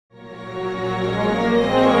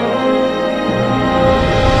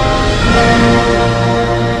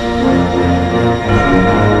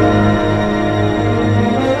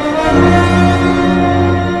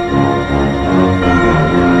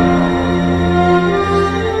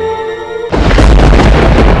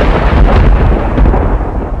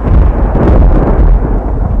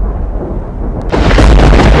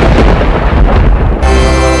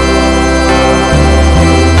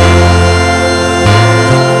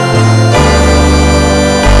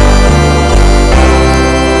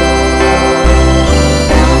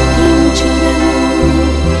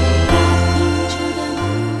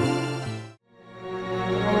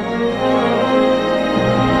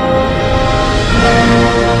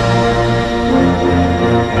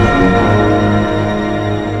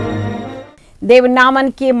దేవుని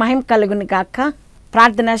నామానికి మహిమ కలుగును గాక.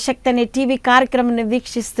 ప్రార్థనా శక్తి అనే టీవీ కార్యక్రమాన్ని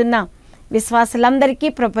వీక్షిస్తున్న విశ్వాసులందరికీ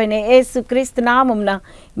ప్రభువైన యేసుక్రీస్తు నామమున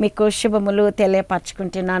మీకు శుభములు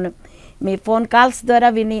తెలియపరచుకుంటున్నాను. మీ ఫోన్ కాల్స్ ద్వారా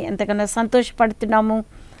విని ఎంతగానో సంతోషపడుతున్నాము.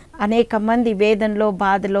 అనేక మంది వేదనలో,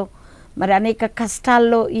 బాధలో, మరి అనేక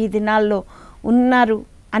కష్టాల్లో ఈ దినాల్లో ఉన్నారు.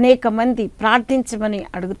 అనేక మంది ప్రార్థించమని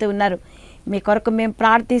అడుగుతూ ఉన్నారు. మీ కొరకు మేము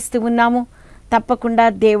ప్రార్థిస్తూ ఉన్నాము. తప్పకుండా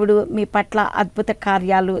దేవుడు మీ పట్ల అద్భుత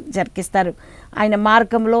కార్యాలు జరిగిస్తారు. ఆయన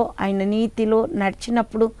మార్గంలో, ఆయన నీతిలో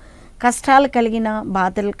నడిచినప్పుడు కష్టాలు కలిగిన,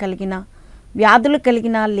 బాధలు కలిగిన, వ్యాధులు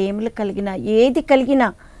కలిగిన, లేములు కలిగిన, ఏది కలిగినా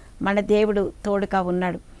మన దేవుడు తోడుగా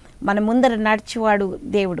ఉన్నాడు. మన ముందర నడిచేవాడు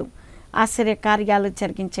దేవుడు, ఆశ్చర్య కార్యాలు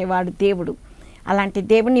జరిగించేవాడు దేవుడు. అలాంటి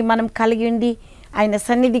దేవుని మనం కలిగి ఉండి ఆయన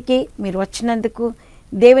సన్నిధికి మీరు వచ్చినందుకు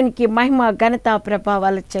దేవునికి మహిమ, ఘనత,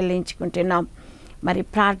 ప్రభావాలు చెల్లించుకుంటున్నాం. మరి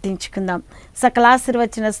ప్రార్థించుకుందాం. సకల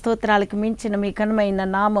ఆశీర్వచన స్తోత్రాలకు మించిన మీ ఘనమైన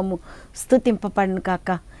నామము స్తుతింపబడును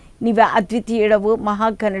కాక. నీవే అద్వితీయుడవు,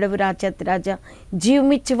 మహాగణుడవు, రాజాధిరాజా,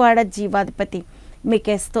 జీవమిచ్చివాడ, జీవాధిపతి.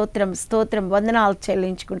 మీకే స్తోత్రం స్తోత్రం వందనాలు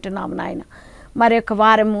చెల్లించుకుంటున్నాము నాయన. మరి ఒక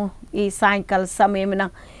వారము ఈ సాయంకాల సమయమున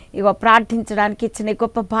ఇగో ప్రార్థించడానికి ఇచ్చిన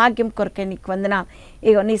గొప్ప భాగ్యం కొరకే నీకు వందనాలు.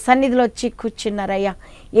 ఇగో నీ సన్నిధిలో వచ్చి కూర్చున్నారయ్యా.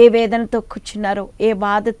 ఏ వేదనతో కూర్చున్నారో, ఏ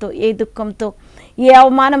బాధతో, ఏ దుఃఖంతో, ఏ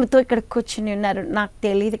అవమానంతో ఇక్కడ కూర్చుని ఉన్నారు నాకు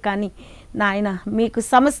తెలియదు, కానీ నాయన మీకు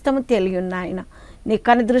సమస్తము తెలియదు నాయన. నీ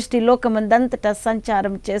కనుదృష్టి లోకమందంతటా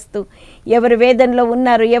సంచారం చేస్తూ ఎవరు వేదనలో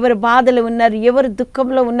ఉన్నారు, ఎవరు బాధలు ఉన్నారు, ఎవరు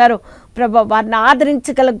దుఃఖంలో ఉన్నారో ప్రభా వారిని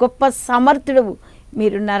ఆదరించగల గొప్ప సమర్థుడు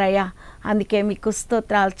మీరున్నారయ్యా. అందుకే మీకు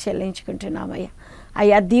స్తోత్రాలు చెల్లించుకుంటున్నామయ్యా.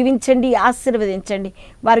 అయ్యా దీవించండి, ఆశీర్వదించండి,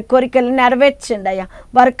 వారి కోరికలు నెరవేర్చండి అయ్యా.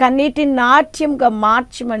 వారి కన్నీటిని నాట్యంగా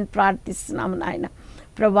మార్చమని ప్రార్థిస్తున్నాము నాయన.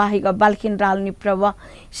 ప్రభా ఇక బలహీనరాలని, ప్రభా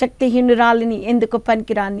శక్తిహీనురాలని, ఎందుకు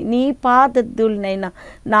పనికిరాని నీ పాదధూళినైనా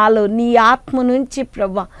నాలో నీ ఆత్మ నుంచి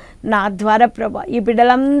ప్రభా నా ద్వారా ప్రభా ఈ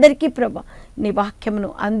బిడ్డలందరికీ ప్రభా నీ వాక్యమును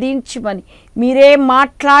అందించమని, మీరే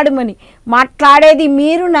మాట్లాడమని, మాట్లాడేది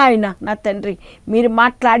మీరు నాయన నా తండ్రి. మీరు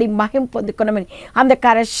మాట్లాడి మహిమ పొందుకొనమని,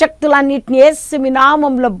 అంధకార శక్తులన్నిటిని యేసు మీ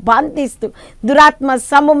నామంలో బంధిస్తూ దురాత్మ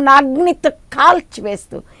సమూహమును అగ్నితో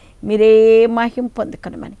కాల్చివేస్తూ మీరే మహిమ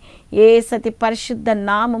పొందుకొనమని ఏ సతి పరిశుద్ధ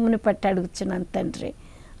నామమును పట్టి అడుగుచున్నాను తండ్రి.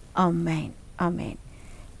 ఆమేన్ ఆమేన్.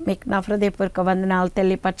 మీకు నా హృదయపూర్వక వందనాలు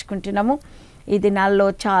తెలియపరచుకుంటున్నాము. ఈ దినాల్లో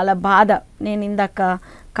చాలా బాధ. నేను ఇందాక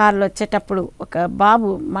కారులో వచ్చేటప్పుడు ఒక బాబు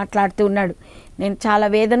మాట్లాడుతూ ఉన్నాడు. నేను చాలా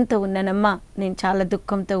వేదనతో ఉన్నానమ్మా, నేను చాలా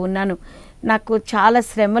దుఃఖంతో ఉన్నాను, నాకు చాలా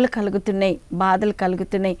శ్రమలు కలుగుతున్నాయి, బాధలు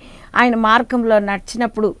కలుగుతున్నాయి, ఆయన మార్గంలో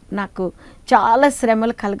నడిచినప్పుడు నాకు చాలా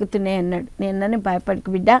శ్రమలు కలుగుతున్నాయి అన్నాడు. నేను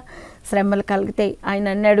భయపడకు బిడ్డ, శ్రమలు కలుగుతాయి. ఆయన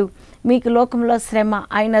అన్నాడు మీకు లోకంలో శ్రమ,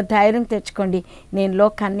 ఆయన ధైర్యం తెచ్చుకోండి, నేను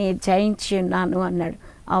లోకాన్ని జయించి ఉన్నాను అన్నాడు.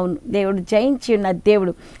 అవును, దేవుడు జయించి ఉన్న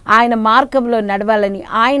దేవుడు. ఆయన మార్గంలో నడవాలని,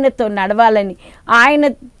 ఆయనతో నడవాలని,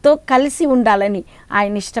 ఆయనతో కలిసి ఉండాలని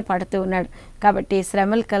ఆయన ఇష్టపడుతూ ఉన్నాడు. కాబట్టి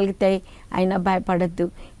శ్రమలు కలిగితే ఆయన భయపడద్దు,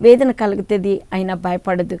 వేదన కలుగుతుంది ఆయన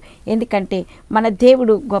భయపడద్దు. ఎందుకంటే మన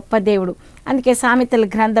దేవుడు గొప్ప దేవుడు. అందుకే సామెతల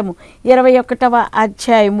గ్రంథము 21వ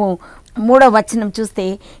అధ్యాయము 3వ వచనం చూస్తే,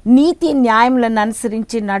 నీతి న్యాయములను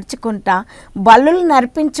అనుసరించి నడుచుకుంటా బలులను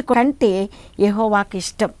అర్పించుకుంటే యెహోవాకు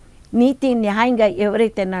ఇష్టం. నీతి న్యాయంగా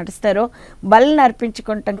ఎవరైతే నడుస్తారో బలులను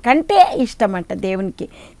అర్పించుకోవటం కంటే ఇష్టం అంట దేవునికి.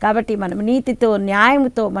 కాబట్టి మనం నీతితో,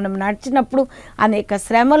 న్యాయంతో మనం నడిచినప్పుడు అనేక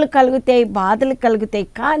శ్రమలు కలుగుతాయి, బాధలు కలుగుతాయి,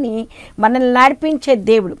 కానీ మనల్ని నడిపించే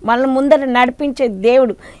దేవుడు, మన ముందర నడిపించే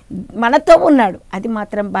దేవుడు మనతో ఉన్నాడు. అది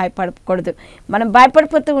మాత్రం భయపడకూడదు. మనం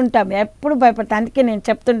భయపడిపోతూ ఉంటాం, ఎప్పుడు భయపడతాం. అందుకే నేను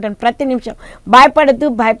చెప్తుంటాను ప్రతి నిమిషం,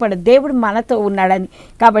 భయపడద్దు, దేవుడు మనతో ఉన్నాడని.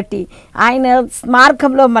 కాబట్టి ఆయన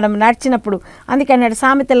మార్గంలో మనం నడిచినప్పుడు, అందుకే అన్నాడు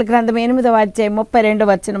సామెతల గ్రంథం 8వ అధ్యాయం 32వ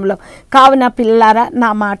వచనంలో, కావున పిల్లారా నా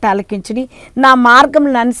మాట ఆలకించుడి, నా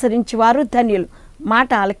మార్గములను అనుసరించి వారు ధన్యులు. మాట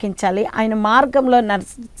ఆలకించాలి, ఆయన మార్గంలో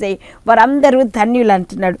నడిచే వారందరూ ధన్యులు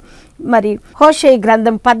అంటున్నాడు. మరి హోషేయ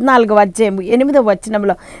గ్రంథం 14వ అధ్యాయం 8వ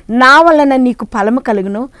వచనంలో, నా వలన నీకు ఫలము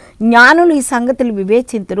కలుగును, జ్ఞానులు ఈ సంగతులు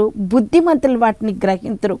వివేచింతురు, బుద్ధిమంతులు వాటిని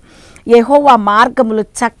గ్రహింతురు. యెహోవా మార్గములు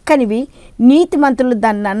చక్కనివి, నీతిమంతులు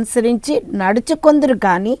దాన్ని అనుసరించి నడుచుకొందురు,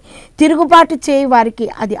 కానీ తిరుగుబాటు చేయి వారికి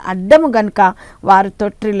అది అడ్డము గనుక వారు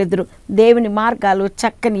తొట్టిల్లుదురు. దేవుని మార్గాలు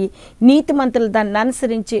చక్కని, నీతిమంతులు దాన్ని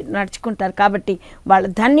అనుసరించి నడుచుకుంటారు కాబట్టి వాళ్ళ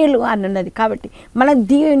ధన్యులు అన్నది. కాబట్టి మన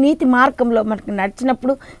నీతి మార్గంలో మనకు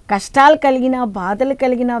నడిచినప్పుడు కష్టాలు కలిగిన, బాధలు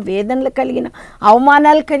కలిగిన, వేదనలు కలిగిన,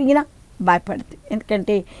 అవమానాలు కలిగిన భయపడదు.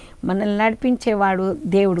 ఎందుకంటే మనల్ని నడిపించేవాడు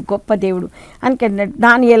దేవుడు, గొప్ప దేవుడు. అందుకని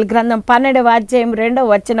దానియేలు గ్రంథం 12వ అధ్యాయం 2వ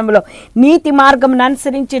వచనంలో నీతి మార్గమును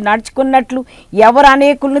అనుసరించి నడుచుకున్నట్లు ఎవరు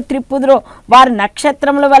అనేకులను త్రిప్పుదురో వారు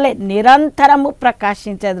నక్షత్రముల వలె నిరంతరము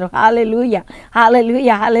ప్రకాశించెదరు. హల్లెలూయా,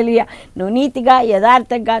 హల్లెలూయా, హల్లెలూయా. నువ్వు నీతిగా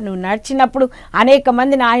యథార్థంగా నువ్వు నడిచినప్పుడు, అనేక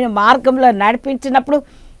మందిని ఆయన మార్గంలో నడిపించినప్పుడు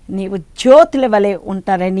నీవు జ్యోతుల వలె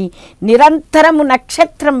ఉంటారని, నిరంతరము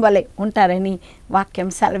నక్షత్రం వలె ఉంటారని వాక్యం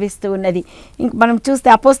సెలవిస్తూ ఉన్నది. ఇంక మనం చూస్తే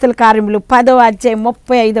అపోస్తల కార్యములు 10వ అధ్యాయం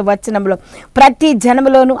 35వ వచనంలో ప్రతి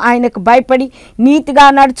జనములోనూ ఆయనకు భయపడి నీతిగా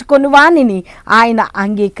నడుచుకొని వానిని ఆయన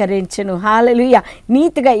అంగీకరించును. హల్లెలూయా.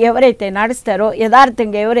 నీతిగా ఎవరైతే నడుస్తారో,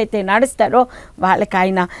 యథార్థంగా ఎవరైతే నడుస్తారో వాళ్ళకి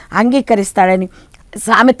ఆయన అంగీకరిస్తాడని.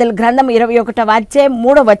 సామెతల గ్రంథం 21వ అధ్యాయం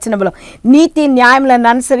 3వ వచనంలో నీతి న్యాయములను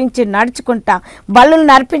అనుసరించి నడుచుకుంటా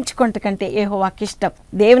బలులను అర్పించుకుంట కంటే యెహోవాకి ఇష్టం.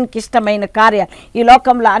 దేవునికి ఇష్టమైన కార్యాలు ఈ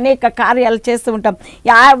లోకంలో అనేక కార్యాలు చేస్తూ ఉంటాం.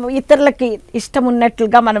 ఇతరులకి ఇష్టం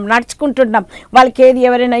ఉన్నట్లుగా మనం నడుచుకుంటున్నాం. వాళ్ళకి ఏది,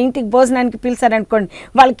 ఎవరైనా ఇంటికి భోజనానికి పిలిచారనుకోండి,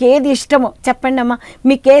 వాళ్ళకి ఏది ఇష్టమో చెప్పండి అమ్మా,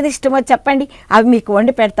 మీకు ఏది ఇష్టమో చెప్పండి, అవి మీకు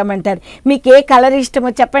వండి పెడతామంటారు. మీకు ఏ కలర్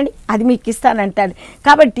ఇష్టమో చెప్పండి, అది మీకు ఇస్తానంటారు.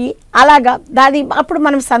 కాబట్టి అలాగా అది అప్పుడు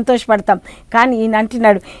మనం సంతోషపడతాం. కానీ ఈయన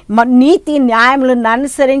అంటున్నాడు, నీతి న్యాయములను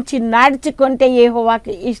అనుసరించి నడుచుకుంటే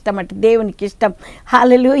యెహోవాకి ఇష్టం అంటే దేవునికి ఇష్టం.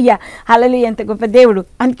 హల్లెలూయా, హల్లెలూయా. ఎంత గొప్ప దేవుడు.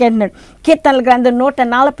 అందుకే అంటున్నాడు కీర్తనల గ్రంథం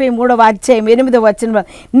 143వ అధ్యాయం 8వ వచనంలో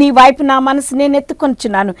నీ వైపు నా మనసు నేను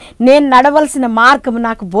ఎత్తుకొంచున్నాను, నేను నడవలసిన మార్గము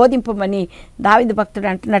నాకు బోధింపమని దావీదు భక్తుడు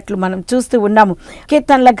అంటున్నట్లు మనం చూస్తూ ఉన్నాము.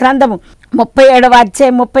 కీర్తనల గ్రంథము 37వ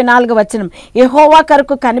అధ్యాయం 34వ వచనం యెహోవా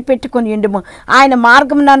కొరకు కనిపెట్టుకొని ఉండుము, ఆయన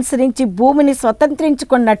మార్గమును అనుసరించి భూమిని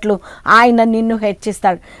స్వతంత్రించుకున్నట్లు ఆయన నిన్ను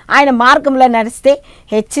హెచ్చిస్తాడు. ఆయన మార్గంలో నడిస్తే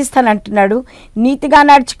హెచ్చిస్తానంటున్నాడు. నీతిగా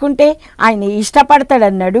నడుచుకుంటే ఆయన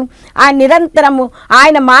ఇష్టపడతాడన్నాడు. ఆయన నిరంతరము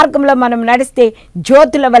ఆయన మార్గంలో మనం నడిస్తే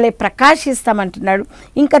జ్యోతుల వలె ప్రకాశిస్తామంటున్నాడు.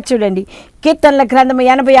 ఇంకా చూడండి కీర్తనల గ్రంథం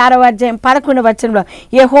 86వ అధ్యాయం 11వ వచనంలో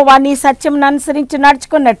యెహోవా నీ సత్యమును అనుసరించి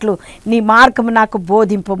నడుచుకున్నట్లు నీ మార్గము నాకు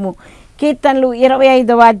బోధింపము. కీర్తనలు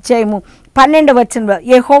 25వ అధ్యాయము 12వ వచనంలో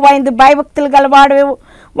యెహోవా యందు భయభక్తులు గలవాడు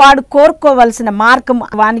వాడు కోరుకోవలసిన మార్గం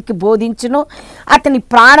వానికి బోధించును, అతని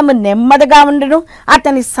ప్రాణము నెమ్మదిగా ఉండును,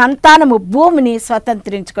 అతని సంతానము భూమిని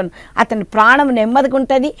స్వతంత్రించుకును. అతని ప్రాణము నెమ్మదిగా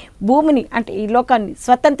ఉంటుంది, భూమిని అంటే ఈ లోకాన్ని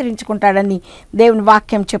స్వతంత్రించుకుంటాడని దేవుని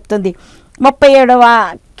వాక్యం చెప్తుంది. 37వ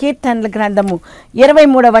కీర్తనల గ్రంథము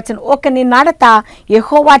 23వ వచనం ఒకని నడత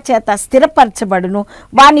యెహోవా చేత స్థిరపరచబడును,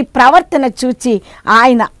 వాని ప్రవర్తన చూచి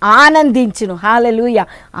ఆయన ఆనందించును. హల్లెలూయా,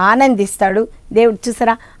 ఆనందిస్తాడు దేవుడు.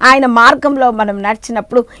 చూసారా, ఆయన మార్గంలో మనం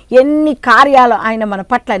నడిచినప్పుడు ఎన్ని కార్యాలు ఆయన మన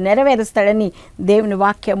పట్ల నెరవేరుస్తాడని దేవుని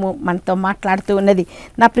వాక్యము మనతో మాట్లాడుతూ ఉన్నది.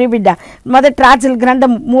 నా ప్రియబిడ్డ, మొదటి రాజుల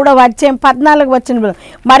గ్రంథం 3వ అధ్యాయం 14వ వచనంలో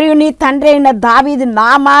మరియు నీ తండ్రి అయిన దావీదు నా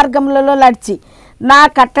మార్గములలో నడిచి నా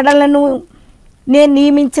కట్టడలను నేను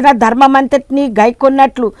నియమించిన ధర్మమంతటిని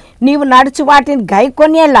గైకొన్నట్లు నీవు నడుచు వాటిని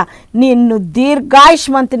గైకొనేలా నిన్ను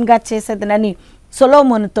దీర్ఘాయుష్మంతునిగా చేసేదనని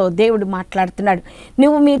సొలొమోనుతో దేవుడు మాట్లాడుతున్నాడు.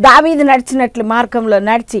 నువ్వు మీ దావీదు నడిచినట్లు మార్గంలో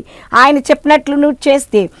నడిచి ఆయన చెప్పినట్లు నువ్వు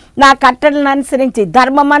చేస్తే, నా కట్టడలను అనుసరించి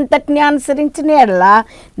ధర్మమంతటిని అనుసరించిన ఎడల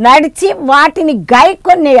నడిచి వాటిని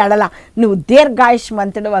గైకొనే ఎడల నువ్వు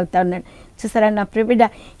దీర్ఘాయుష్మంతుడు అవుతావు అన్నాడు. చూసారా నా ప్రియబిడ్డ,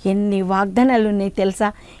 ఎన్ని వాగ్దానాలు ఉన్నాయి తెలుసా?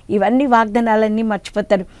 ఇవన్నీ వాగ్దానాలన్నీ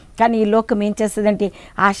మర్చిపోతారు. కానీ ఈ లోకం ఏం చేస్తుందంటే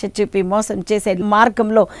ఆశ చూపి మోసం చేసే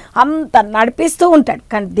మార్గంలో అంత నడిపిస్తూ ఉంటాడు.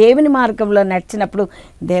 కానీ దేవుని మార్గంలో నడిచినప్పుడు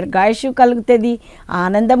దీర్ఘాయుషు కలుగుతుంది,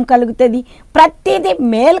 ఆనందం కలుగుతుంది, ప్రతిదీ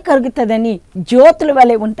మేలు కలుగుతుందని, జ్యోతుల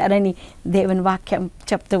వలె ఉంటారని దేవుని వాక్యం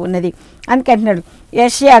చెప్తూ ఉన్నది. అందుకంటున్నాడు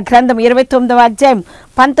యెషయా గ్రంథం 29వ అధ్యాయం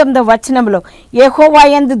 19వ వచనంలో యెహోవా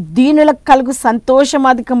యందు దీనులకు కలుగు సంతోషం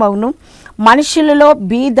అధికమవును, మనుషులలో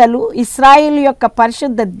బీదలు ఇశ్రాయేలు యొక్క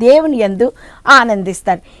పరిశుద్ధ దేవుని యందు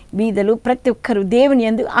ఆనందిస్తారు. బీదలు ప్రతి ఒక్కరు దేవుని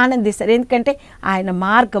యందు ఆనందిస్తారు. ఎందుకంటే ఆయన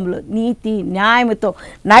మార్గంలో నీతి న్యాయముతో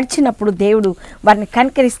నడిచినప్పుడు దేవుడు వారిని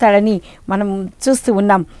కనికరిస్తాడని మనం చూస్తూ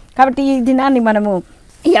ఉన్నాం. కాబట్టి ఈ దినాన్ని మనము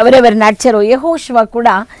ఎవరెవరు నడిచారో యెహోషువ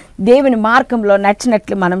కూడా దేవుని మార్గంలో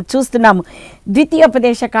నడిచినట్లు మనం చూస్తున్నాము.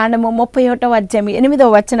 ద్వితీయోపదేశ కాండము 31వ అధ్యాయం 8వ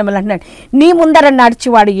వచనములు అంటున్నాడు, నీ ముందర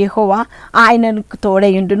నడిచివాడు యెహోవా, ఆయనకు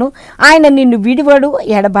తోడయుండును, ఆయన నిన్ను విడివడు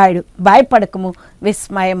ఎడబాయుడు, భయపడకము,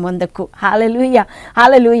 విస్మయం పొందకు. హల్లెలూయా,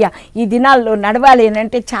 హల్లెలూయా. ఈ దినాల్లో నడవాలి అని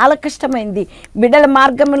అంటే చాలా కష్టమైంది. బిడ్డల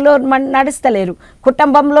మార్గంలో నడుస్తలేరు,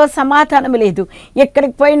 కుటుంబంలో సమాధానం లేదు,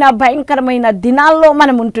 ఎక్కడికి పోయినా భయంకరమైన దినాల్లో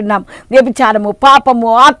మనం ఉంటున్నాం. వ్యభిచారము, పాపము,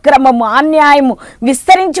 అక్రమము, అన్యాయము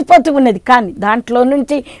విస్తరించిపోతూ ఉన్నది. కానీ దాంట్లో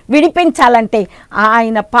నుంచి విడిపించాలంటే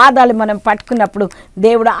ఆయన పాదాలు మనం పట్టుకున్నప్పుడు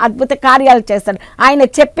దేవుడు అద్భుత కార్యాలు చేస్తాడు. ఆయన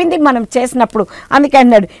చెప్పింది మనం చేసినప్పుడు. అందుకే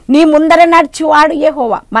అన్నాడు, నీ ముందర నడిచేవాడు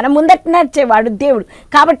యెహోవా, మన ముందట నడిచేవాడు దేవుడు. దేవుడు.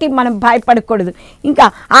 కాబట్టి మనం భయపడకూడదు. ఇంకా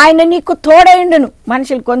ఆయన నీకు తోడైండును.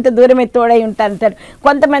 మనుషులు కొంత దూరమే తోడై ఉంటారంటారు,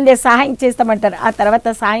 కొంతమంది సహాయం చేస్తామంటారు, ఆ తర్వాత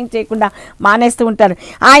సహాయం చేయకుండా మానేస్తూ ఉంటారు.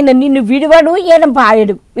 ఆయన నిన్ను విడువడు,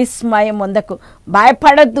 ఎడబాయడు. విస్మయం పొందకు,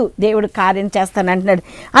 భయపడొద్దు, దేవుడు కార్యం చేస్తానంటున్నాడు.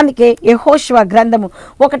 అందుకే యెహోషువ గ్రంథము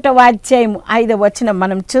 1వ అధ్యాయము 5వ వచనం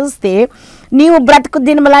మనం చూస్తే, నీవు బ్రతుకు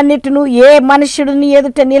దినములన్నిటిను ఏ మనుష్యుడు నీ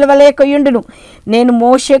ఎదుట నిలవలేకయుండును. నేను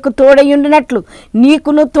మోషేకు తోడయుండునట్లు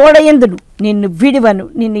నీకును తోడయుందును. నిన్ను విడివను,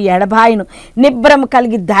 నిన్ను ఎడబాయను. నిబ్బరము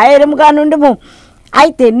కలిగి ధైర్యముగా నుండుము.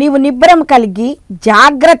 అయితే నీవు నిబ్బరం కలిగి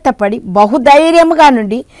జాగ్రత్త పడి బహుధైర్యముగా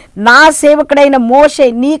నుండి నా సేవకుడైన మోషే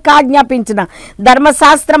నీకాజ్ఞాపించిన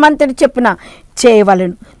ధర్మశాస్త్రం అంతటి చెప్పున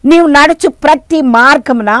చేయవలను. నీవు నడుచు ప్రతి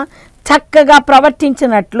మార్గమున చక్కగా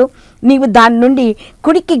ప్రవర్తించినట్లు నీవు దాని నుండి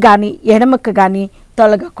కుడికి కానీ ఎడమకు కానీ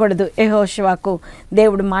తొలగకూడదు. యెహోషువకు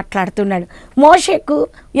దేవుడు మాట్లాడుతున్నాడు. మోషేకు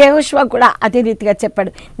యెహోషువ కూడా అదే రీతిగా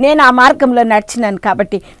చెప్పాడు, నేను ఆ మార్గంలో నడిచినాను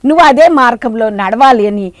కాబట్టి నువ్వు అదే మార్గంలో నడవాలి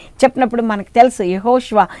అని చెప్పినప్పుడు మనకు తెలుసు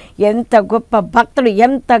యెహోషువ ఎంత గొప్ప భక్తుడు,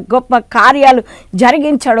 ఎంత గొప్ప కార్యాలు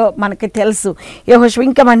జరిగించాడో మనకు తెలుసు. యెహోషువ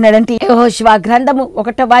ఇంకేమన్నాడంటే, యెహోషువ గ్రంథము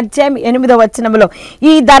 1వ అధ్యాయం 8వ వచనంలో,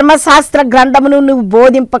 ఈ ధర్మశాస్త్ర గ్రంథమును నువ్వు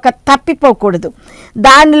బోధింపక తప్పిపోకూడదు.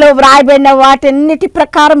 దానిలో వ్రాయబడిన వాటన్నిటి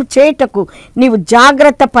ప్రకారం చేయుటకు నీవు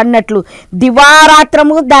జాగ్రత్త పడినట్లు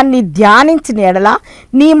దివారాత్రము దాన్ని ధ్యానించిన ఎడల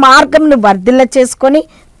నీ మార్గంను వర్ధిల్ల చేసుకొని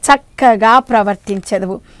చక్కగా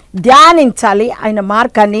ప్రవర్తించదు. ధ్యానించాలి ఆయన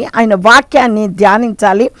మార్గాన్ని, ఆయన వాక్యాన్ని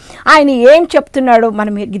ధ్యానించాలి. ఆయన ఏం చెప్తున్నాడో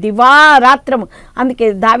మనం దివారాత్రము, అందుకే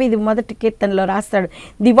దావీదు మొదటి కీర్తనలో రాస్తాడు,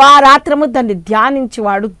 దివారాత్రము దాన్ని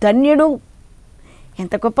ధ్యానించేవాడు ధన్యుడు.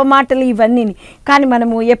 ఎంత గొప్ప మాటలు ఇవన్నీ. కానీ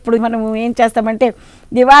మనము ఏం చేస్తామంటే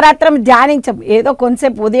దివారాత్రం ధ్యానించం. ఏదో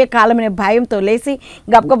కొంతసేపు ఉదయకాలమైన భయంతో లేచి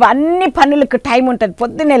గబగబా అన్ని పనులకు టైం ఉంటుంది.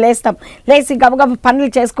 పొద్దున్నే లేచి గబగబా పనులు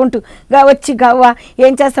చేసుకుంటూ వచ్చి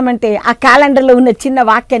ఏం చేస్తామంటే ఆ క్యాలెండర్లో ఉన్న చిన్న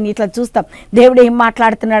వాక్యాన్ని ఇట్లా చూస్తాం, దేవుడు ఏం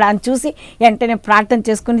మాట్లాడుతున్నాడు అని చూసి వెంటనే ప్రార్థన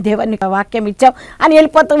చేసుకుని దేవుని వాక్యం ఇచ్చాం అని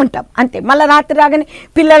వెళ్ళిపోతూ ఉంటాం అంతే. మళ్ళీ రాత్రి రాగానే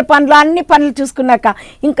పిల్లల పనులు అన్ని పనులు చూసుకున్నాక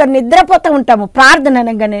ఇంకా నిద్రపోతూ ఉంటాము. ప్రార్థన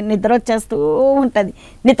అనగానే నిద్ర వచ్చేస్తూ ఉంటుంది,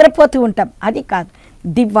 నిద్రపోతూ ఉంటాం. అది కాదు,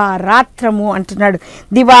 దివారాత్రము అంటున్నాడు.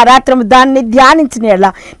 దివారాత్రము దాన్ని ధ్యానించిన యెడల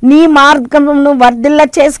నీ మార్గమును వర్ధిల్ల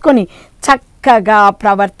చేసుకొని చక్కగా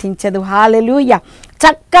ప్రవర్తించదు. హల్లెలూయా,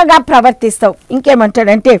 చక్కగా ప్రవర్తిస్తావు.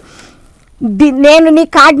 ఇంకేమంటాడంటే, నేను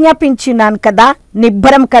నీకు ఆజ్ఞాపించున్నాను కదా,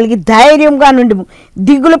 నిబ్బరం కలిగి ధైర్యంగా నుండుము,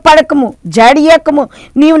 దిగులు పడకము, జడియకము.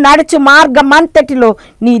 నీవు నడుచు మార్గమంతటిలో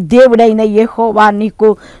నీ దేవుడైన యెహోవా నీకు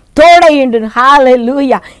తోడయుండును.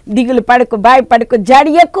 హల్లెలూయా, దిగులు పడకు, భయపడకు,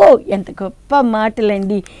 జడియకు. ఎంత గొప్ప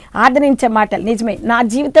మాటలండి, ఆదరించే మాటలు. నిజమే, నా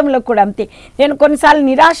జీవితంలో కూడా అంతే. నేను కొన్నిసార్లు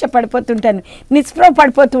నిరాశ పడిపోతుంటాను, నిస్పృహ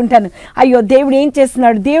పడిపోతూ ఉంటాను. అయ్యో దేవుడు ఏం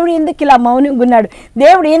చేస్తున్నాడు, దేవుడు ఎందుకు ఇలా మౌనంగా ఉన్నాడు,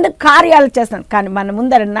 దేవుడు ఎందుకు కార్యాలు చేస్తున్నాడు. కానీ మన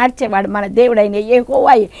ముందర నడిచేవాడు మన దేవుడైన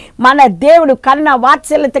యెహోవాయే. మన దేవుడు కరుణ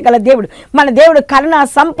వాత్సల్యత గల దేవుడు, మన దేవుడు కరుణ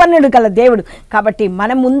సంపన్నుడు గల దేవుడు. కాబట్టి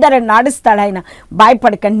మన ముందర నడుస్తాడు ఆయన.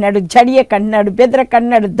 భయపడకంటున్నాడు, జడియకంటున్నాడు,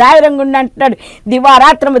 బెదరకంటున్నాడు, ధైర్యంగా ఉండి అంటున్నాడు.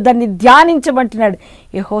 దివారాత్రము దాన్ని ధ్యానించమంటున్నాడు.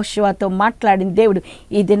 యెహోషువతో మాట్లాడిన దేవుడు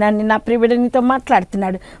ఈ దినాన్ని నా ప్రియబిడ్డనితో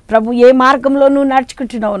మాట్లాడుతున్నాడు. ప్రభు, ఏ మార్గంలో నువ్వు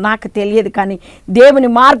నడుచుకుంటున్నావు నాకు తెలియదు, కానీ దేవుని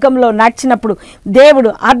మార్గంలో నడిచినప్పుడు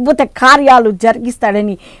దేవుడు అద్భుత కార్యాలు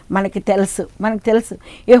జరిగిస్తాడని మనకు తెలుసు.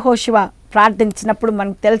 యెహోషువ ప్రార్థించినప్పుడు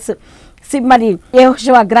మనకు తెలుసు. మరి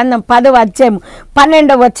యెహోషువ గ్రంథం 10వ అధ్యాయం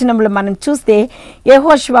 12వ వచనంలో మనం చూస్తే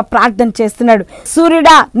యెహోషువ ప్రార్థన చేస్తున్నాడు.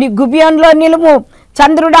 సూర్యుడా నీ గుబియంలో నిలుము,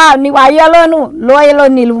 చంద్రుడా నీవు అయ్యలోను లోయలో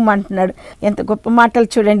నిలువమంటున్నాడు. ఎంత గొప్ప మాటలు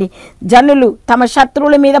చూడండి. జనులు తమ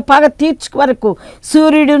శత్రువుల మీద పగ తీర్చు వరకు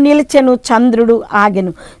సూర్యుడు నిలిచెను, చంద్రుడు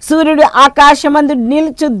ఆగెను. సూర్యుడు ఆకాశమందు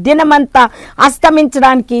నిలుచు దినమంతా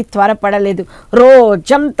అస్తమించడానికి త్వరపడలేదు,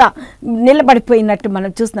 రోజంతా నిలబడిపోయినట్టు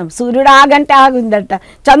మనం చూస్తున్నాం. సూర్యుడు ఆగంటే ఆగిందంట,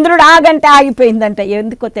 చంద్రుడు ఆగంటే ఆగిపోయిందంట.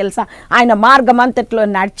 ఎందుకో తెలుసా? ఆయన మార్గం అంతట్లో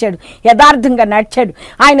నడిచాడు, యథార్థంగా నడిచాడు.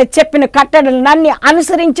 ఆయన చెప్పిన కట్టడలన్నీ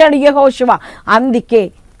అనుసరించాడు యెహోషువ. అందుకే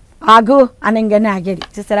ఆగు అనగానే ఆగాడు.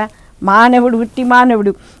 చూసారా, మానవుడు ఉట్టి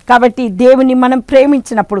మానవుడు. కాబట్టి దేవుని మనం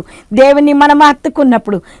ప్రేమించినప్పుడు, దేవుని మనం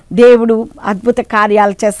హత్తుకున్నప్పుడు దేవుడు అద్భుత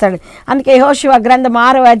కార్యాలు చేస్తాడు. అందుకే యెహోషువ గ్రంథం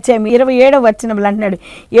 6వ అధ్యాయం 27వ వచనంలో అంటున్నాడు,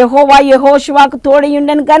 యెహోవా యెహోషువకు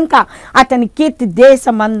తోడయుండెను గనుక అతని కీర్తి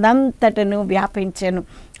దేశమందంతటను వ్యాపించెను.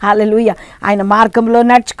 హల్లెలూయా, ఆయన మార్గంలో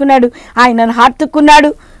నడుచుకున్నాడు, ఆయనను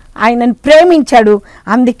హత్తుకున్నాడు, ఆయనను ప్రేమించాడు.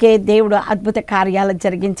 అందుకే దేవుడు అద్భుత కార్యాలు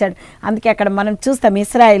జరిగించాడు. అందుకే అక్కడ మనం చూస్తాం,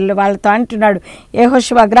 ఇశ్రాయేల్ వాళ్ళతో అంటున్నాడు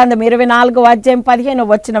యెహోషువ గ్రంథం 24వ అధ్యాయం 15వ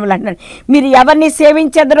వచనంలో అంటున్నాడు, మీరు ఎవరిని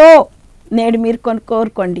సేవించెదరో నేడు మీరు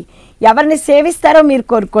కోరుకోండి, ఎవరిని సేవిస్తారో మీరు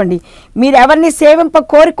కోరుకోండి. మీరు ఎవరిని సేవింప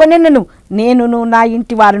కోరుకొనెను నేనును నా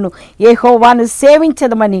ఇంటి వారును యెహోవాను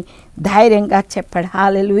సేవించదమని ధైర్యంగా చెప్పాడు.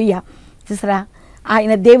 హల్లెలూయా. చూసారా,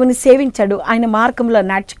 ఆయన దేవుని సేవించాడు, ఆయన మార్గంలో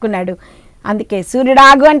నడుచుకున్నాడు. అందుకే సూర్యుడు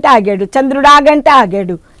ఆగు అంటే ఆగాడు, చంద్రుడు ఆగంటే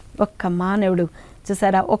ఆగాడు. ఒక్క మానవుడు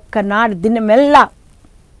చూసారా, ఒక్కనాడు దినమెల్లా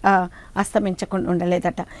అస్తమించకుండా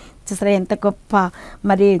ఉండలేదట. చూసారా ఎంత గొప్ప,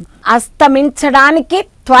 మరి అస్తమించడానికి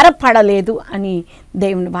త్వరపడలేదు అని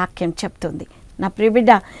దేవుని వాక్యం చెప్తుంది. నా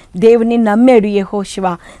ప్రియబిడ్డ దేవుని నమ్మాడు యెహోషువ,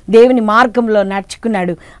 దేవుని మార్గంలో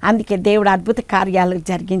నడుచుకున్నాడు. అందుకే దేవుడు అద్భుత కార్యాలు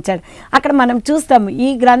జరిగించాడు. అక్కడ మనం చూస్తాము ఈ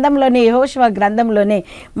గ్రంథంలోనే, యెహోషువ గ్రంథంలోనే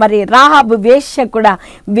మరి రాహాబు వేశ్య కూడా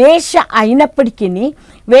వేశ్య అయినప్పటికీ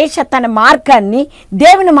వేశ్య తన మార్గాన్ని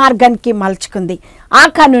దేవుని మార్గానికి మలుచుకుంది.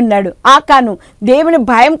 ఆకాను ఉన్నాడు, ఆకాను దేవుని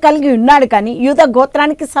భయం కలిగి ఉన్నాడు, కానీ యూదా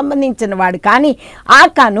గోత్రానికి సంబంధించిన వాడు. కానీ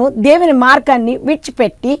ఆకాను దేవుని మార్గాన్ని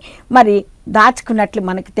విడిచిపెట్టి మరి దాచుకున్నట్లు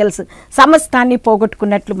మనకు తెలుసు, సమస్తాన్ని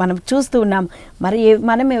పోగొట్టుకున్నట్లు మనం చూస్తూ ఉన్నాం. మరి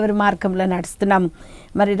మనం ఎవరి మార్గంలో నడుస్తున్నాము?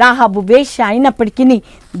 మరి రాహాబు వేశ్య అయినప్పటికీ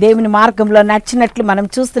దేవుని మార్గంలో నడిచినట్లు మనం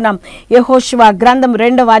చూస్తున్నాం. యెహోషువ గ్రంథం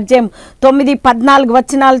 2వ అధ్యాయం 9-14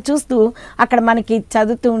 వచనాలు చూస్తూ అక్కడ మనకి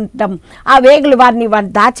చదువుతూ ఉంటాం. ఆ వేగులు వారిని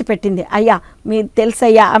దాచిపెట్టింది. అయ్యా మీరు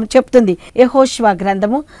తెలుసయ్యా అని చెప్తుంది. యెహోషువ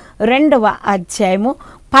గ్రంథము 2వ అధ్యాయము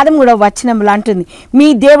 13వ వచనంలో అంటుంది, మీ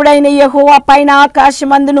దేవుడైన యెహోవా పైన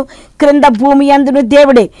ఆకాశమందును క్రింద భూమి అందును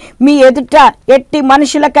దేవుడే. మీ ఎదుట ఎట్టి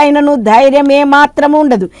మనుషులకైనను ధైర్యం ఏమాత్రము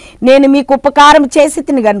ఉండదు. నేను మీకు ఉపకారం చేసి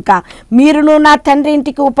తిని గనుక మీరును నా తండ్రి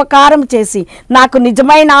ఇంటికి ఉపకారం చేసి నాకు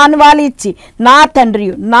నిజమైన ఆనవాళ్ళు ఇచ్చి నా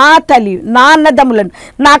తండ్రియు నా తల్లియు నా అన్నదమ్ములను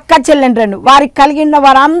నా అక్క చెల్లెండ్రను వారికి కలిగి ఉన్న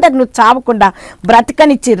వారందరిని చావకుండా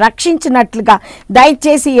బ్రతకనిచ్చి రక్షించినట్లుగా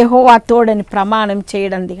దయచేసి యెహోవా తోడని ప్రమాణం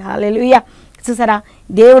చేయడండి. హల్లెలూయా. చూసారా,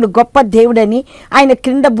 దేవుడు గొప్ప దేవుడని, ఆయన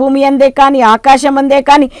క్రింద భూమి అందే కానీ ఆకాశం అందే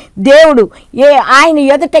కానీ దేవుడు ఆయన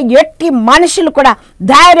ఎదుట ఎట్టి మనుషులు కూడా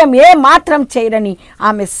ధైర్యం ఏ మాత్రం చేయరని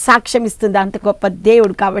ఆమె సాక్ష్యం ఇస్తుంది. అంత గొప్ప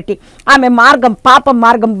దేవుడు కాబట్టి ఆమె మార్గం పాప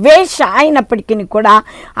మార్గం వేశ్య అయినప్పటికీ కూడా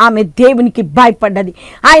ఆమె దేవునికి భయపడ్డది.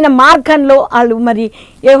 ఆయన మార్గంలో వాళ్ళు మరి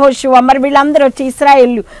యెహోషువ మరి వీళ్ళందరూ వచ్చి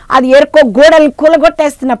ఇశ్రాయేలు అది ఎరుకో గోడలను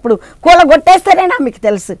కూలగొట్టేస్తున్నప్పుడు కూలగొట్టేస్తారని ఆమెకు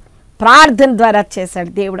తెలుసు. ప్రార్థన ద్వారా చేశాడు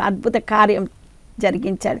దేవుడు, అద్భుత కార్యం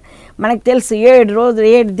జరిగించాడు. మనకు తెలుసు 7 రోజులు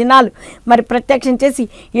 7 దినాలు మరి ప్రత్యక్షం చేసి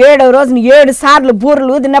 7వ రోజున 7 సార్లు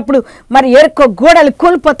బూరలు ఊదినప్పుడు మరి ఎరుకో గోడలు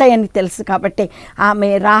కూలిపోతాయని తెలుసు. కాబట్టి ఆమె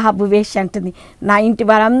రాహాబు వేశ్య అంటుంది, నా ఇంటి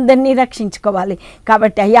వారందరినీ రక్షించుకోవాలి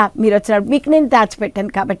కాబట్టి అయ్యా మీరు వచ్చినప్పుడు మీకు నేను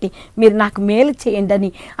దాచిపెట్టాను కాబట్టి మీరు నాకు మేలు చేయండి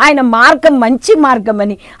అని, ఆయన మార్గం మంచి మార్గం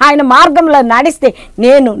అని, ఆయన మార్గంలో నడిస్తే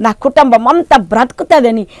నేను నా కుటుంబం అంతా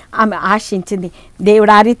బ్రతుకుతుందని ఆమె ఆశించింది.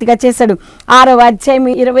 దేవుడు ఆ రీతిగా చేశాడు. 6వ అధ్యాయం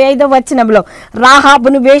 25వ వచనంలో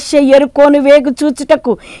రాహాబును వేశ్య ఎరుకోను వేగు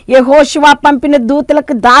చూచుటకు యెహోషువ పంపిన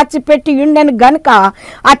దూతలకు దాచిపెట్టి ఉండెను గనుక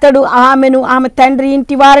అతడు ఆమెను ఆమె తండ్రి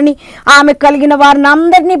ఇంటి వారిని ఆమె కలిగిన వారిని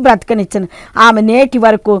అందరినీ బ్రతకనిచ్చను. ఆమె నేటి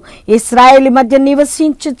వరకు ఇశ్రాయేలు మధ్య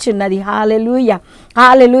నివసించుచున్నది. హల్లెలూయా,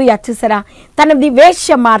 హల్లెలూయా. చూసారా, తనది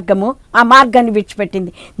వేశ్య మార్గము, ఆ మార్గాన్ని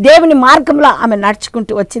విడిచిపెట్టింది, దేవుని మార్గంలో ఆమె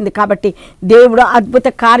నడుచుకుంటూ వచ్చింది. కాబట్టి దేవుడు అద్భుత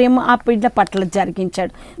కార్యము ఆ బిడ్డ పట్ల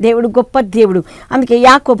జరిగించాడు. దేవుడు గొప్ప దేవుడు. అందుకే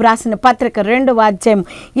యాకోబు రాసిన పత్రిక 2వ అధ్యాయం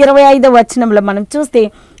 25వ వచనంలో మనం చూస్తే,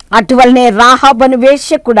 అటువలనే రాహాబను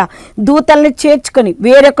వేశ్య కూడా దూతలను చేర్చుకొని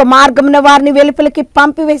వేరొక మార్గమున వారిని వెలుపలికి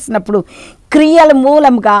పంపివేసినప్పుడు క్రియల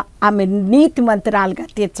మూలంగా ఆమె నీతిమంతురాలుగా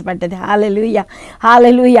తీర్చబడ్డది. హల్లెలూయా,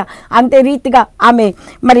 హల్లెలూయా. అంతే రీతిగా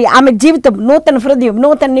ఆమె జీవితం నూతన హృదయం,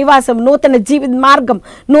 నూతన నివాసం, నూతన జీవిత మార్గం,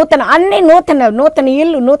 నూతన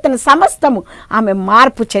ఇల్లు, నూతన సమస్తము ఆమె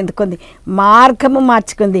మార్పు చెందుకుంది, మార్గము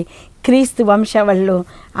మార్చుకుంది. క్రీస్తు వంశావళిలో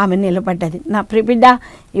ఆమె నిలబడ్డది. నా ప్రియబిడ్డ,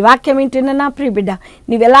 ఈ వాక్యం వింటున్న నా ప్రియబిడ్డ,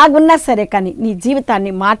 నీవు ఎలాగున్నా సరే కానీ నీ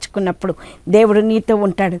జీవితాన్ని మార్చుకున్నప్పుడు దేవుడు నీతో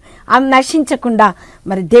ఉంటాడు. ఆమె నశించకుండా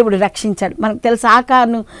మరి దేవుడు రక్షించాడు. మనకు తెలుసు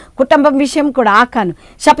ఆకాను కుటుంబం విషయం కూడా ఆకాను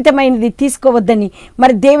శపితమైనది తీసుకోవద్దని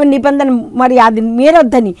మరి దేవుని నిబంధన మరి అది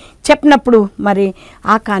మీరొద్దని చెప్పినప్పుడు మరి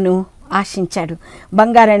ఆకాను ఆశించాడు,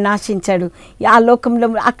 బంగారాన్ని ఆశించాడు. ఆ లోకంలో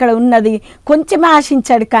అక్కడ ఉన్నది కొంచెమే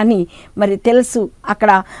ఆశించాడు. కానీ మరి తెలుసు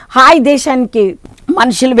అక్కడ హాయ్ దేశానికి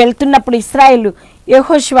మనుషులు వెళ్తున్నప్పుడు ఇశ్రాయేలు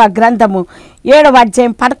యెహోషువ గ్రంథము 7వ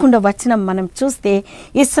అధ్యాయం 11వ వచనం మనం చూస్తే,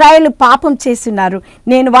 ఇశ్రాయేలు పాపం చేస్తున్నారు,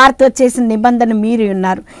 నేను వారితో చేసిన నిబంధన మీరి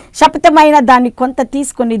ఉన్నారు, శపితమైన దాన్ని కొంత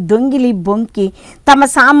తీసుకొని దొంగిలి బొంకి తమ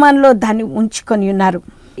సామాన్లో దాన్ని ఉంచుకొని ఉన్నారు.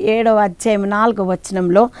 7వ అధ్యాయం 4వ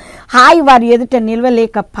వచనంలో, హాయి వారి ఎదుట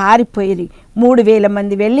నిలవలేక పారిపోయి 3000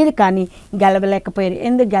 మంది వెళ్ళిరు కానీ గెలవలేకపోయారు.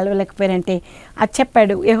 ఎందుకు గెలవలేకపోయారంటే అది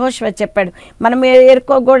చెప్పాడు, యెహోషువ చెప్పాడు, మనం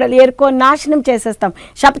ఎరుకో నాశనం చేసేస్తాం,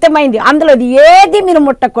 శపితమైంది, అందులో ఏది మీరు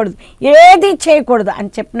ముట్టకూడదు, ఏది చేయకూడదు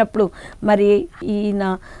అని చెప్పినప్పుడు మరి ఈయన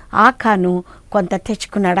ఆకాను కొంత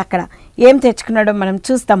తెచ్చుకున్నాడు. అక్కడ ఏం తెచ్చుకున్నాడో మనం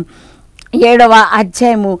చూస్తాం. 7వ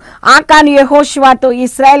అధ్యాయము. ఆకాను యెహోషువతో,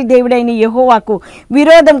 ఇశ్రాయేల్ దేవుడైన యెహోవాకు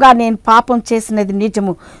విరోధంగా నేను పాపం చేసినది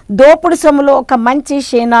నిజము. దోపుడు సొమ్ములో ఒక మంచి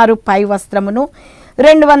షేనారు పై వస్త్రమును,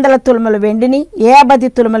 200 తులముల వెండిని, 50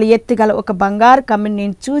 తులముల ఎత్తుగల ఒక బంగారు కమ్మిని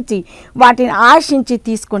నేను చూచి వాటిని ఆశించి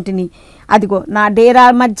తీసుకుంటుని. అదిగో నా డేరా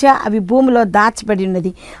మధ్య అవి భూమిలో దాచబడి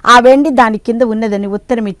ఉన్నది. ఆ వెండి దాని కింద ఉన్నదని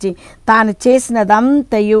ఉత్తరమిచ్చి తాను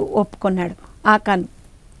చేసినదంతయు ఒప్పుకున్నాడు. ఆకాను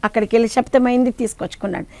అక్కడికి వెళ్ళి శబ్దమైంది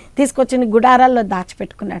తీసుకొచ్చిన గుడారాల్లో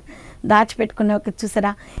దాచిపెట్టుకున్న ఒక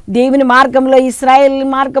చూసారా, దేవుని మార్గంలో, ఇశ్రాయేల్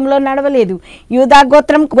మార్గంలో నడవలేదు. యూదా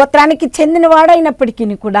గోత్రానికి చెందిన వాడైనప్పటికీ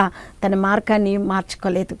కూడా తన మార్గాన్ని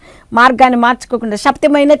మార్చుకోకుండా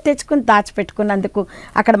శబ్దమైన తెచ్చుకుని దాచిపెట్టుకున్నందుకు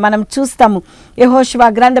అక్కడ మనం చూస్తాము. యెహోషువ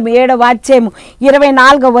గ్రంథం 7వ అధ్యాయము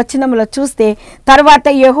 24వ వచనంలో చూస్తే, తర్వాత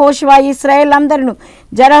యెహోషువ ఇశ్రాయేల్ అందరూ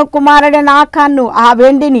జరహు కుమారుడైన ఆకాను, ఆ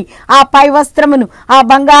వెండిని, ఆ పై వస్త్రమును, ఆ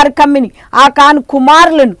బంగారు కమ్మిని, ఆకాను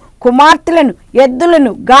కుమార్తెలను,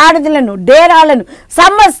 ఎద్దులను, గాడిదలను, డేరాలను,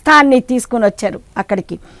 సమస్తాన్ని తీసుకుని వచ్చారు.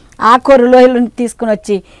 అక్కడికి ఆకోరు లోయలను తీసుకుని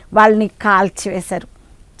వచ్చి వాళ్ళని కాల్చివేశారు.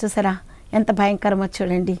 చూసారా ఎంత భయంకరమో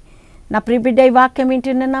చూడండి. నా ప్రియబిడ్డ, ఈ వాక్యం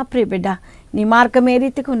ఏంటన్నా, నా ప్రియబిడ్డ, నీ మార్గం ఏ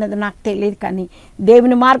రీతిగా ఉన్నదో నాకు తెలియదు, కానీ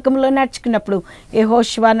దేవుని మార్గంలో నడుచుకున్నప్పుడు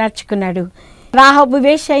యెహోషువ నడుచుకున్నాడు. రాహాబు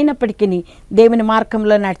వేశ్య అయినప్పటికీ దేవుని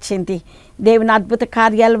మార్గంలో నడిచింది. దేవుని అద్భుత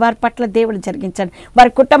కార్యాలు వారి పట్ల దేవుడు జరిగించాడు.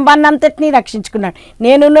 వారి కుటుంబాన్ని అంతటినీ రక్షించుకున్నాడు.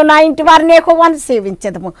 నేను నా ఇంటి వారిని యెహోవాను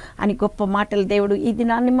సేవించదము అని గొప్ప మాటలు దేవుడు ఈ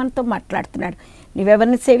దినాన్ని మనతో మాట్లాడుతున్నాడు.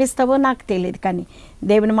 నువ్వెవరిని సేవిస్తావో నాకు తెలియదు, కానీ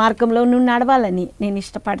దేవుని మార్గంలో నువ్వు నడవాలని నేను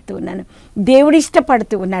ఇష్టపడుతూ ఉన్నాను. దేవుడు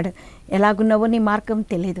ఇష్టపడుతూ ఉన్నాడు. ఎలాగున్నావో నీ మార్గం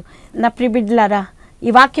తెలియదు. నా ప్రియబిడ్డలారా,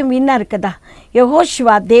 ఈ వాక్యం విన్నారు కదా. యెహోషువ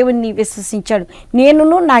దేవుణ్ణి విశ్వసించాడు.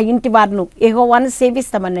 నేనును నా ఇంటి వారిను యెహోవాను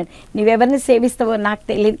సేవిస్తామన్నాడు. నువ్వెవరిని సేవిస్తావో నాకు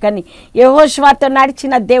తెలియదు, కానీ యెహోషువతో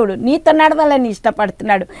నడిచిన దేవుడు నీతో నడవాలని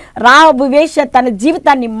ఇష్టపడుతున్నాడు. రాహాబు వేశ్య తన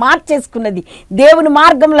జీవితాన్ని మార్చేసుకున్నది, దేవుని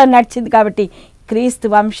మార్గంలో నడిచింది కాబట్టి క్రీస్తు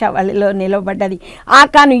వంశావళిలో నిలవబడ్డది.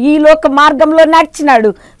 ఆకాను ఈ లోక మార్గంలో నడిచినాడు.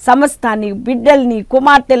 సమస్తాన్ని, బిడ్డల్ని,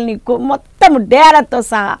 కుమార్తెల్ని మొత్తం డేరాతో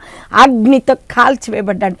సహా అగ్నితో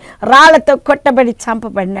కాల్చివేయబడ్డాడు. రాళ్లతో కొట్టబడి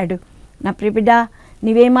చంపబడినాడు. నా ప్రియబిడ్డ,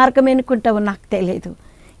 నీవే మార్గం ఎన్నుకుంటావో నాకు తెలియదు.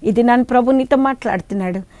 ఇది నన్ను ప్రభు నీతో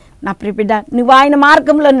మాట్లాడుతున్నాడు. నా ప్రియబిడ్డ, నువ్వు ఆయన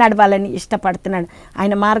మార్గంలో నడవాలని ఇష్టపడుతున్నాడు.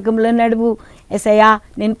 ఆయన మార్గంలో నడువు. యేసయ్యా,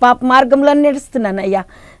 నేను పాప మార్గంలో నడుస్తున్నాను అయ్యా,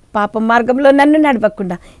 పాప మార్గంలో నన్ను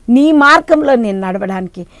నడవకుండా నీ మార్గంలో నేను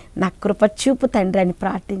నడవడానికి నా కృప చూపు తండ్రి అని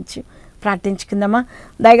ప్రార్థించుకుందామా.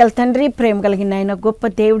 దయగల తండ్రి, ప్రేమ కలిగిన ఆయన గొప్ప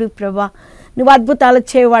దేవుడు ప్రభా, నువ్వు అద్భుతాలు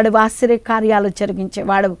చేయవాడు, ఆశ్చర్య కార్యాలు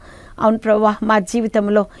జరిగించేవాడు. అవును ప్రభా, మా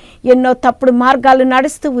జీవితంలో ఎన్నో తప్పుడు మార్గాలు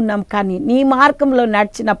నడుస్తూ ఉన్నాం, కానీ నీ మార్గంలో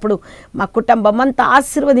నడిచినప్పుడు మా కుటుంబం అంతా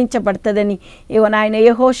ఆశీర్వదించబడుతుందని నాయన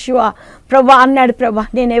యెహోషువ ప్రభా అన్నాడు. ప్రభా,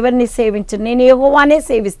 నేను ఎవరిని సేవించను, నేను యెహోవానే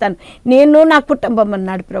సేవిస్తాను, నేను నా కుటుంబం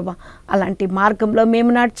అన్నాడు. ప్రభా, అలాంటి మార్గంలో మేము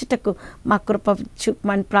నడుచుటకు మా కృప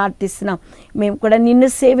చూపమని ప్రార్థిస్తున్నాం. మేము కూడా నిన్ను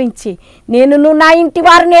సేవించి నేను నా ఇంటి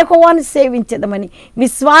వారిని యెహోవాను సేవించదమని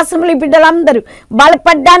విశ్వాసములు బిడ్డలందరూ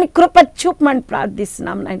బలపడ్డానికి కృప చూపమని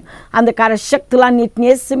ప్రార్థిస్తున్నాం. నాయన అంధకార శక్తులన్నిటిని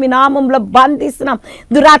యేసు మీ నామంలో బంధిస్తున్నాం.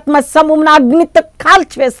 దురాత్మ సమూహం అగ్నితో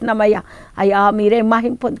కాల్చివేస్తున్నాం. అయ్యా మీరే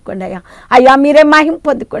మహిమ పొందుకోండి అయ్యా మీరే మహిమ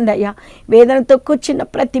పొందుకోండి అయ్యా. వేదనతో కూర్చున్న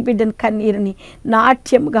ప్రతి బిడ్డను కన్నీరుని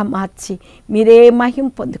నాట్యముగా మార్చి మీరే మహిమ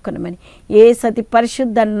పొందుకొనమని యేసు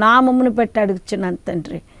పరిశుద్ధ నామమును బట్టి అడుగుచున్నాను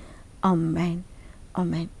తండ్రి. ఆమేన్,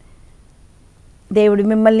 ఆమేన్. దేవుడు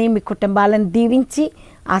మిమ్మల్ని, మీ కుటుంబాలను దీవించి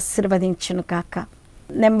ఆశీర్వదించును కాక.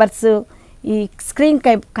 నెంబర్స్ ఈ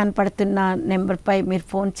స్క్రీన్పై కనపడుతున్న నెంబర్పై మీరు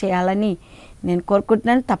ఫోన్ చేయాలని నేను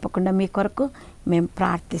కోరుకుంటున్నాను. తప్పకుండా మీ కొరకు మేము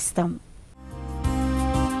ప్రార్థిస్తాం.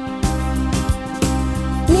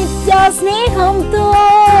 నిత్య స్నేహంతో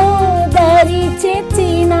దరి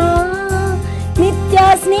చేర్చిన, నిత్య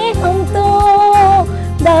స్నేహంతో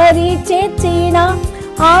దరి చేర్చిన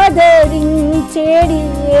ఆదరించేడి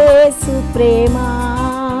యేసు ప్రేమ,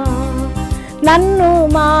 నన్ను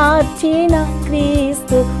మార్చిన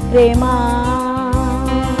క్రీస్తు ప్రేమ.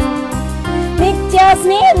 నిత్య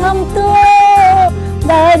స్నేహంతో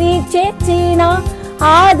దరి చేర్చిన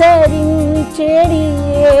ఆదరించేడి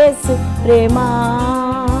యేసు ప్రేమ,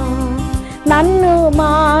 నన్ను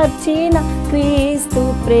మార్చిన క్రీస్తు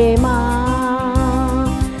ప్రేమ,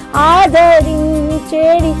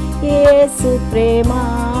 ఆదరించేడి యేసు ప్రేమ,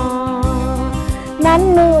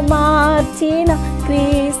 నన్ను మార్చిన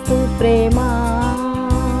క్రీస్తు ప్రేమ.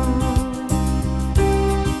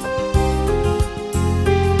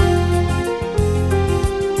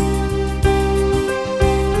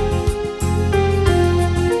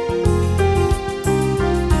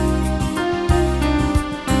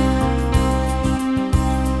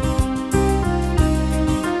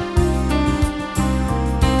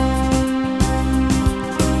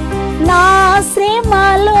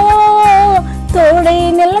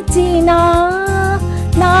 నిలచిన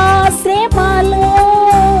నా శ్రమలో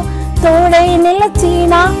తోడై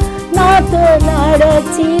నిలచిన నాతో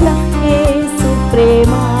నడచిన యేసు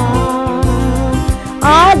ప్రేమ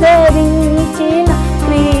ఆదరించిన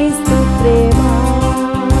క్రీస్తు ప్రేమ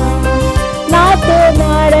నాతో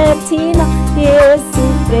నడచిన యేసు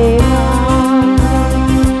ప్రేమ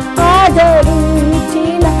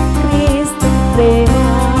ఆదరించిన క్రీస్తు ప్రేమ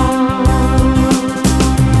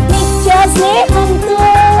నిత్య స్నేహంతో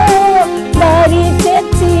దారి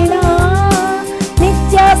తెచ్చిన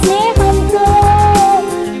నిత్య స్నేహంతో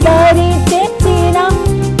దారి తెచ్చిన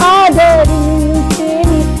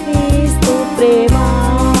ఆదరించిన క్రీస్తు ప్రేమ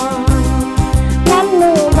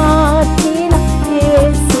నన్ను మార్చిన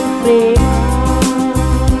యేసు ప్రేమ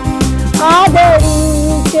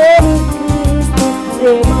ఆదరించిన క్రీస్తు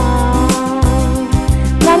ప్రేమ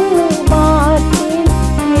నన్ను మార్చిన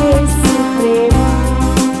యేసు ప్రేమ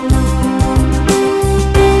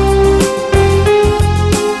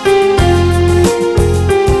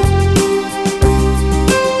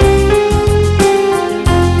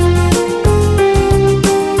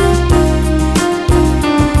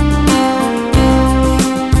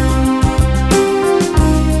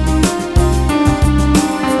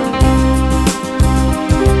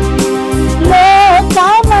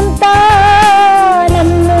లోకమంతా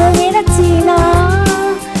నన్ను విడచిన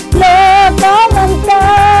లోకమంతా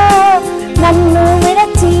నన్ను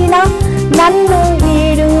విడచిన నన్ను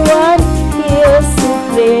విడువని యేసు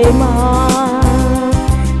ప్రేమ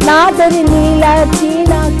నాదరి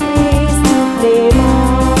నిలచిన క్రీస్తు ప్రేమ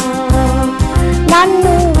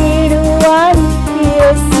నన్ను విడువని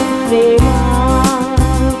యేసు ప్రేమ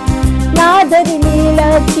నాదరి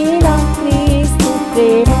నిలచిన క్రీస్తు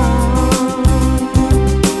ప్రేమ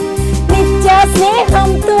నిత్య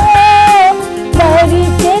స్నేహంతో దారి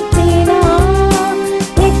తెచ్చిన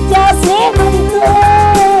నిత్య స్నేహంతో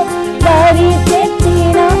దారి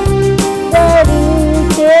తెచ్చిన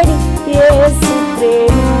ధరించేడి యేసు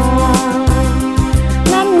ప్రేమ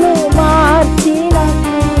నన్ను మార్చిన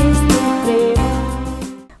క్రీస్తు ప్రేమ.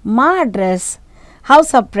 మా address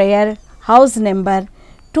house of prayer, house number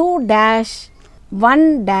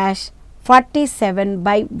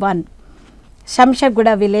 2-1-47/1, శంషగూడ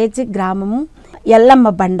village, గ్రామము ఎల్లమ్మ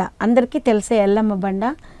బండ. అందరికీ తెలిసే ఎల్లమ్మ బండ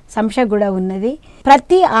శంషగూడ ఉన్నది.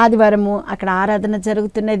 ప్రతి ఆదివారము అక్కడ ఆరాధన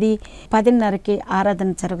జరుగుతున్నది. 10:30కి ఆరాధన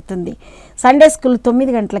జరుగుతుంది. సండే స్కూల్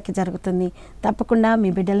 9 గంటలకి జరుగుతుంది. తప్పకుండా మీ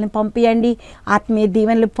బిడ్డల్ని పంపించండి, ఆత్మీయ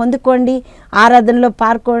దీవెనలు పొందుకోండి, ఆరాధనలో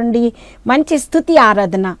పాల్గొండి. మంచి స్తుతి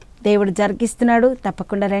ఆరాధన దేవుడు జరిగిస్తున్నాడు.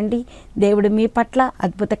 తప్పకుండా రండి. దేవుడు మీ పట్ల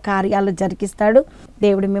అద్భుత కార్యాలు జరిగిస్తాడు.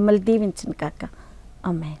 దేవుడు మిమ్మల్ని దీవించును కాక.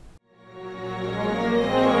 ఆమేన్.